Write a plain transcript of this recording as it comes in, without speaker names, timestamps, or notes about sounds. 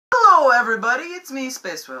everybody, it's me,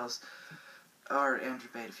 Space Whales. Or Andrew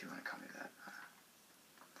Bate, if you want to call me that.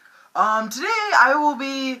 Today I will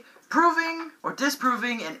be proving or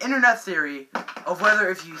disproving an internet theory of whether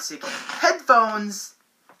if you stick headphones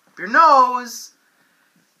up your nose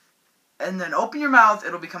and then open your mouth,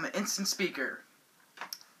 it'll become an instant speaker.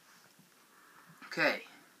 Okay.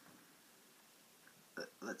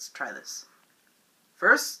 Let's try this.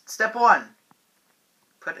 First, step 1.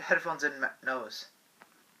 Put headphones in my nose.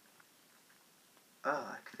 Oh,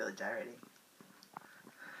 I can feel it gyrating.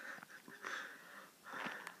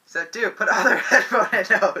 Step 2, put other headphone in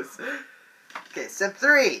nose. Okay, step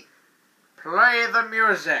 3. Play the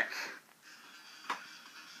music.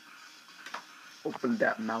 Open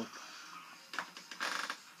that mouth.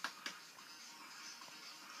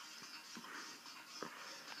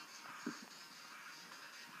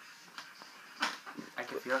 I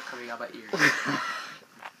can feel it coming out my ears.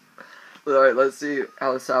 Alright, let's see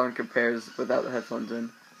how the sound compares without the headphones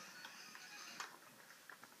in.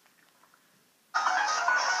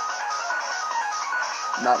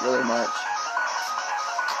 Not really much.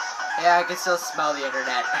 Yeah, I can still smell the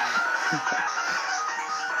internet.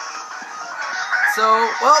 So,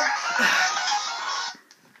 well,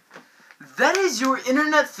 that is your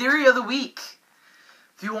internet theory of the week.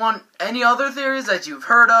 If you want any other theories that you've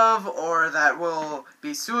heard of or that will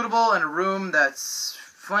be suitable in a room that's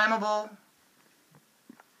flammable.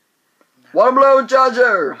 Watermelon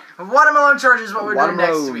charger! Watermelon charger is what we're doing next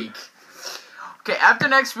Watermelon. week. Okay, after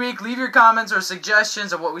next week, leave your comments or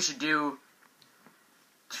suggestions of what we should do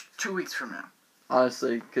 2 weeks from now.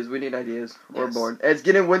 Honestly, because we need ideas. We're Yes. bored. It's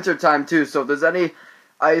getting winter time too, so if there's any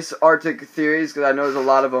ice Arctic theories, because I know there's a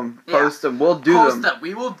lot of them, Yeah. post them. We'll do Post them. them.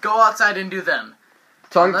 We will go outside and do them.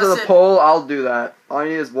 Tongue to Unless the it- pole, I'll do that. All I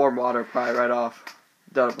need is warm water, probably right off.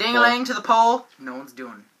 Done it before. Ding-a-ling to the pole, no one's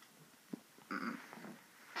doing.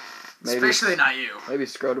 Maybe- Especially not you. Maybe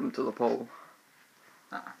scrotum to the pole.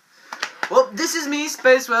 Well, this is me,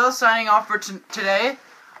 Space Whale, signing off for today.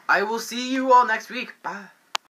 I will see you all next week. Bye.